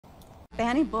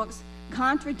Banning books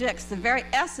contradicts the very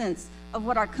essence of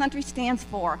what our country stands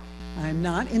for. I'm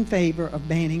not in favor of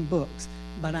banning books,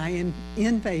 but I am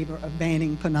in favor of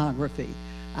banning pornography.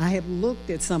 I have looked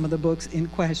at some of the books in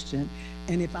question,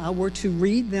 and if I were to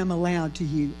read them aloud to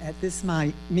you at this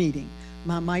meeting,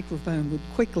 my microphone would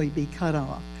quickly be cut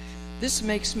off. This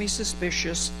makes me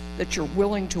suspicious that you're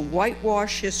willing to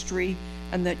whitewash history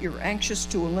and that you're anxious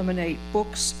to eliminate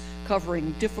books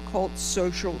covering difficult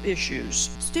social issues.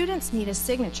 Students need a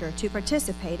signature to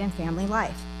participate in family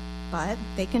life, but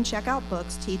they can check out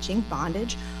books teaching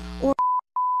bondage or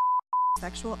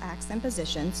sexual acts and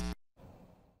positions